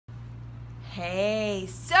Hey,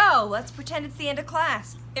 so let's pretend it's the end of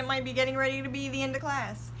class. It might be getting ready to be the end of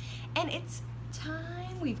class. And it's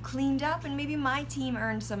time. We've cleaned up, and maybe my team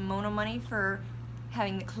earned some Mona money for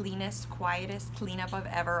having the cleanest, quietest cleanup of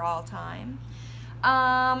ever all time.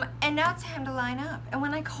 And now it's time to line up. And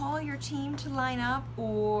when I call your team to line up,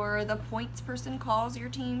 or the points person calls your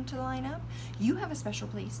team to line up, you have a special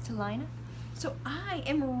place to line up. So I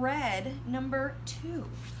am red number 2.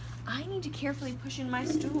 I need to carefully push in my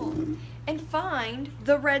stool and find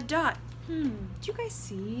the red dot. Do you guys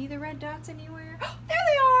see the red dots anywhere? There they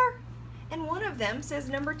are! And one of them says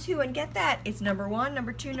number 2, and get that, it's number 1,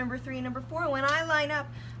 number 2, number 3, and number 4. When I line up,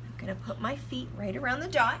 I'm gonna put my feet right around the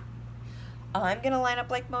dot. I'm gonna line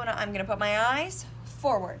up like Mona. I'm gonna put my eyes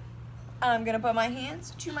forward. I'm gonna put my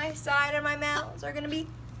hands to my side, and my mouths are gonna be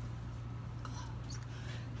closed.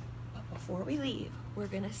 But before we leave, we're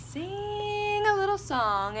gonna sing a little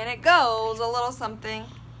song, and it goes a little something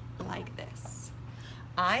like this.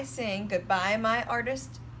 I sing goodbye, my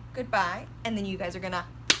artist, goodbye, and then you guys are gonna,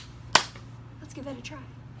 let's give that a try.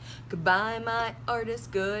 Goodbye, my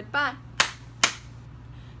artist, goodbye.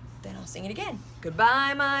 Then I'll sing it again.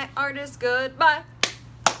 Goodbye, my artist, goodbye.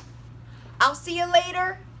 I'll see you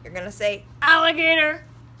later. You're gonna say alligator.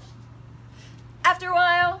 After a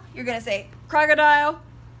while, you're gonna say crocodile.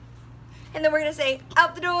 And then we're gonna say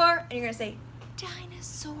out the door, and you're gonna say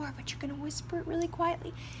dinosaur, but you're gonna whisper it really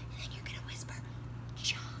quietly. And then you're gonna whisper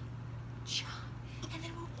chomp, chomp. And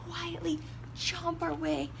then we'll quietly chomp our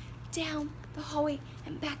way down the hallway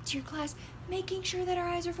and back to your class, making sure that our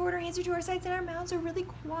eyes are forward, our hands are to our sides, and our mouths are really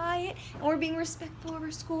quiet, and we're being respectful of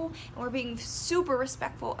our school, and we're being super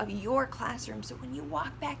respectful of your classroom. So when you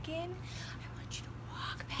walk back in, I want you to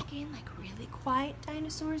walk back in like really quiet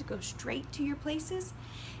dinosaurs, go straight to your places,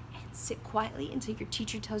 and sit quietly until your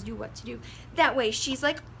teacher tells you what to do. That way she's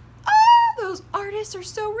like, oh, those artists are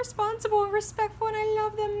so responsible and respectful, and I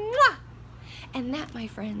love them. Mwah! And that, my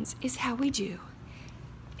friends, is how we do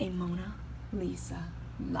a Mona Lisa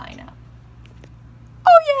lineup.